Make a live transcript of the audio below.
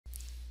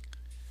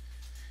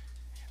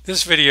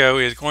This video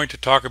is going to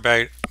talk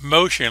about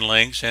motion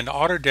links in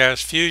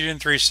Autodesk Fusion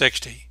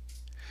 360.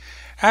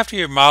 After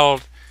you've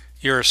modeled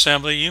your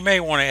assembly, you may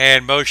want to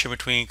add motion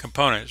between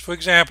components. For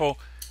example,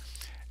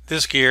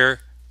 this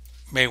gear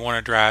may want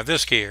to drive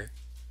this gear.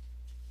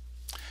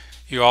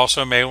 You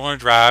also may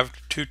want to drive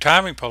two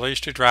timing pulleys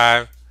to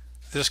drive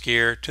this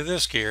gear to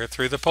this gear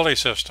through the pulley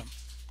system.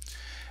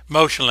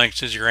 Motion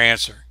links is your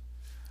answer.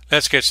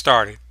 Let's get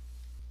started.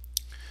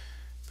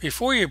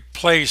 Before you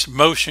place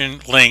motion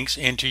links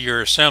into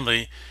your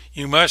assembly,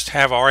 you must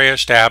have already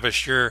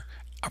established your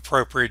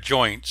appropriate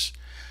joints.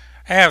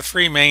 I have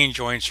three main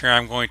joints here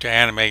I'm going to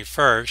animate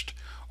first,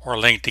 or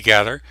link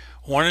together.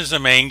 One is the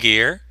main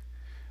gear,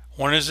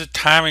 one is the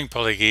timing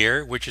pulley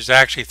gear, which is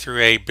actually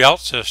through a belt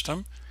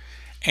system,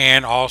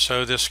 and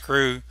also the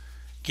screw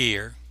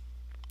gear.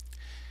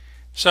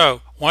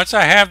 So once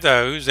I have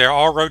those, they're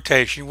all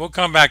rotation. We'll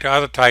come back to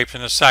other types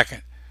in a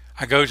second.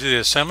 I go to the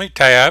Assembly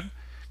tab,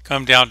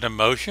 come down to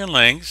Motion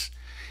Links.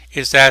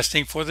 It's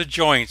asking for the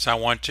joints I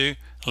want to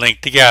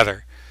link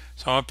together.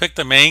 So I'm going to pick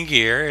the main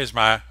gear as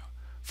my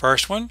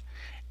first one,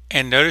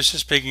 and notice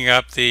it's picking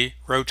up the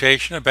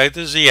rotation about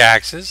the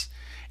Z-axis,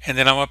 and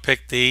then I'm going to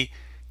pick the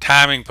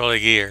timing pulley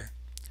gear.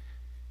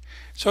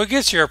 So it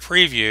gets here a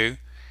preview.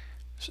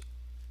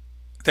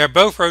 They're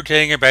both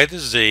rotating about the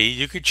Z.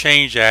 You could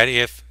change that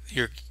if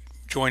your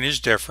joint is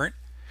different,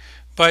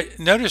 but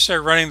notice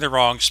they're running the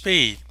wrong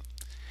speed.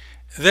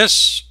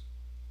 This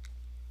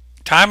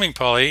timing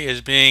pulley is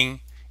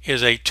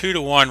a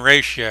 2-to-1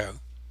 ratio.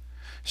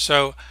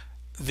 So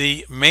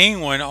the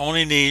main one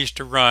only needs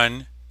to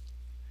run,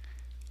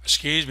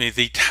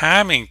 the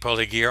timing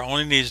pulley gear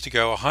only needs to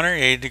go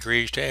 180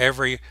 degrees to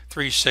every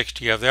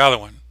 360 of the other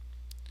one.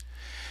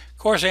 Of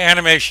course, the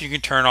animation you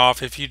can turn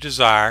off if you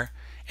desire,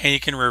 and you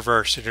can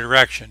reverse the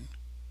direction.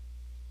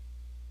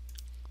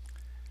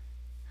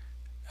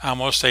 I'm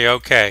going to say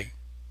OK.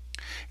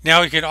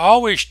 Now you can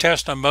always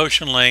test a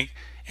motion link.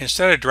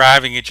 Instead of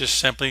driving it, just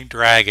simply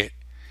drag it.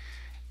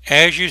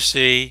 As you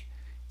see,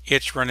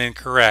 it's running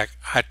correct.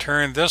 I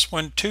turned this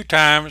one 2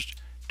 times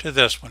to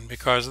this one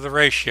because of the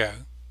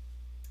ratio.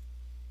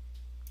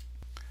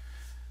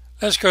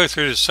 Let's go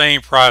through the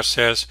same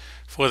process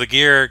for the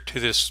gear to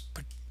the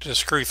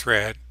screw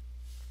thread.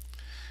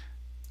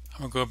 I'm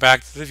going to go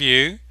back to the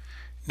view.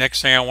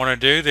 Next thing I want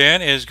to do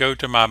then is go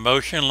to my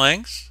motion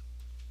links.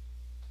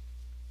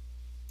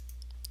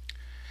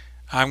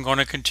 I'm going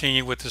to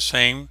continue with the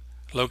same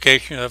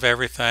location of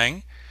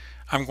everything.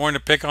 I'm going to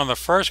pick on the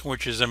first one,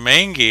 which is the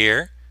main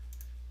gear,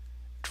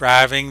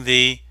 driving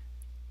the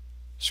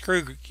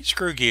screw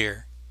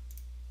gear.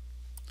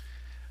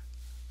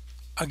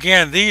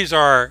 Again, these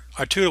are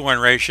a 2-to-1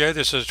 ratio.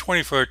 This is a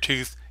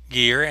 24-tooth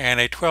gear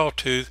and a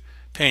 12-tooth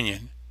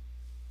pinion.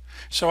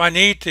 So I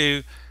need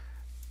to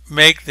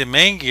make the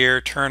main gear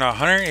turn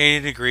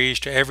 180 degrees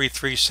to every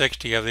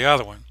 360 of the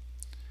other one.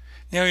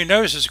 Now you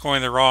notice it's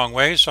going the wrong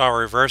way, so I'll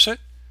reverse it.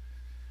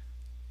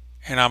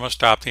 And I'm going to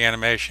stop the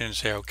animation and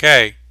say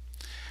OK.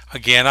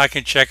 Again, I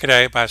can check it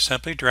out by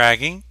simply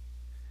dragging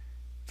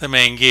the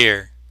main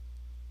gear.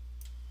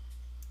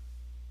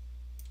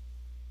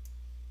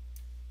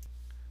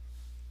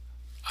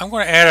 I'm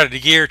going to add a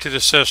gear to the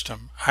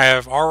system. I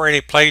have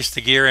already placed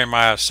the gear in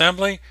my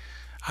assembly.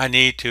 I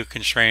need to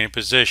constrain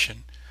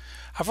position.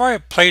 I've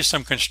already placed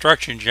some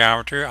construction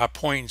geometry, a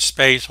point in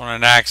space on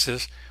an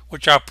axis,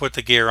 which I'll put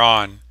the gear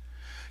on.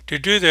 To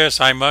do this,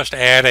 I must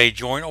add a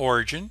joint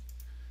origin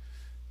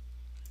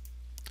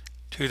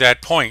to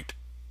that point.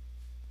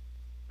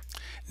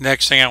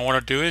 Next thing I want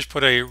to do is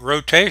put a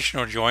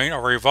rotational joint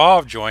or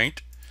revolve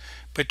joint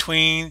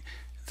between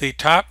the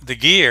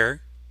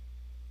gear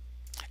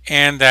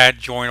and that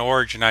joint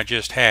origin I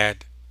just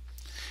had.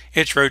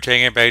 It's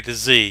rotating about the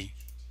Z.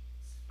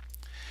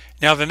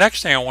 Now the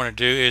next thing I want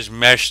to do is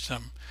mesh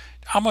them.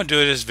 I'm going to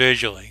do this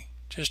visually.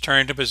 Just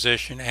turn to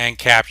position and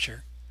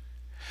capture.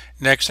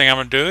 Next thing I'm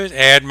going to do is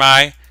add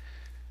my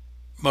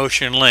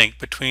motion link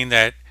between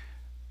that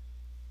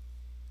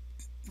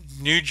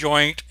new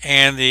joint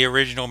and the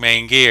original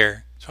main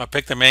gear. So I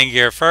pick the main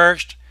gear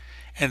first,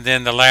 and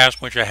then the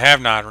last, which I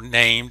have not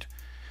named,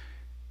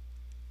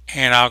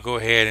 and I'll go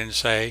ahead and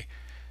say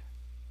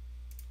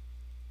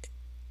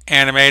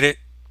animate it,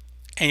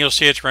 and you'll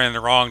see it's running the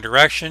wrong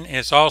direction, and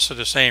it's also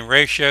the same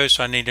ratio,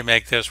 so I need to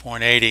make this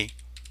 180.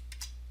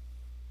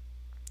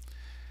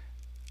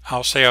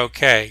 I'll say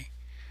OK.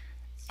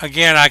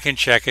 Again, I can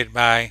check it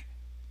by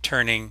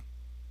turning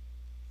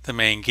the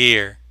main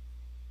gear.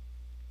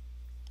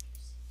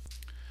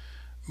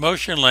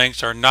 Motion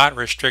links are not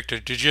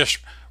restricted to just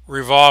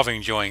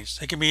revolving joints.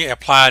 They can be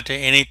applied to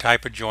any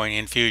type of joint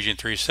in Fusion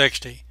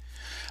 360.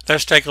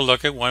 Let's take a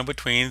look at one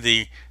between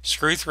the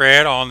screw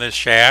thread on this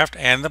shaft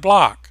and the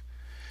block.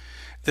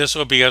 This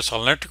will be a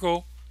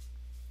cylindrical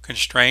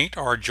constraint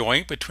or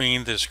joint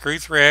between the screw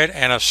thread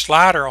and a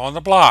slider on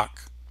the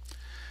block.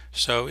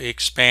 So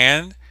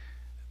expand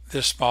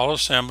this small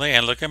assembly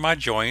and look at my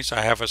joints.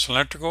 I have a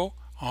cylindrical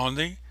on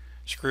the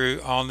screw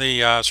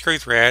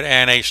thread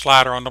and a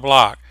slider on the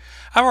block.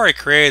 I've already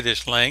created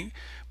this link,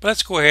 but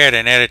let's go ahead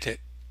and edit it.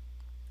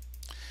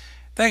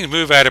 Things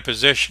move out of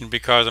position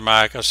because of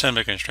my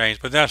assembly constraints,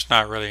 but that's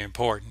not really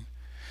important.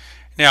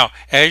 Now,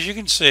 as you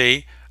can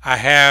see, I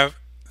have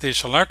the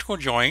cylindrical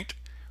joint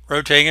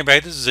rotating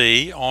about the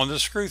Z on the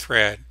screw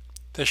thread,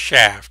 the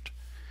shaft,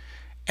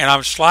 and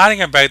I'm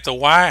sliding about the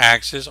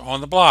Y-axis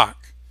on the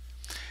block.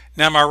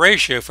 Now my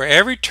ratio, for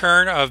every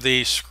turn of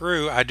the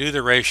screw, I do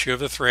the ratio of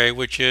the thread,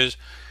 which is,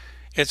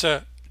 it's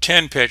a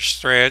 10 pitch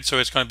thread, so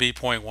it's going to be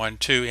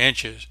 0.12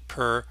 inches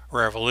per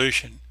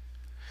revolution.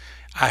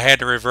 I had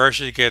to reverse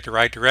it to get the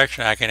right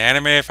direction. I can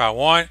animate if I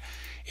want.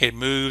 It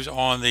moves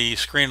on the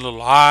screen a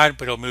little odd,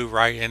 but it'll move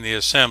right in the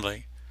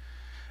assembly.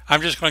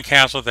 I'm just going to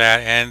cancel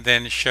that and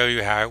then show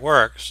you how it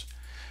works.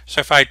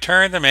 So if I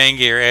turn the main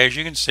gear, as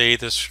you can see,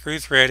 the screw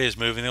thread is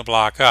moving the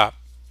block up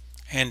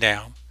and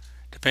down,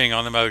 depending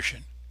on the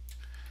motion.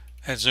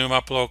 Let's zoom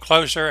up a little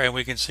closer and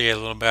we can see it a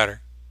little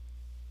better.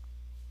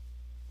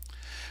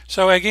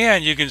 So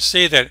again, you can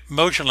see that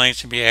motion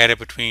links can be added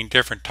between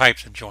different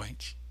types of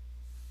joints.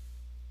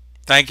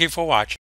 Thank you for watching.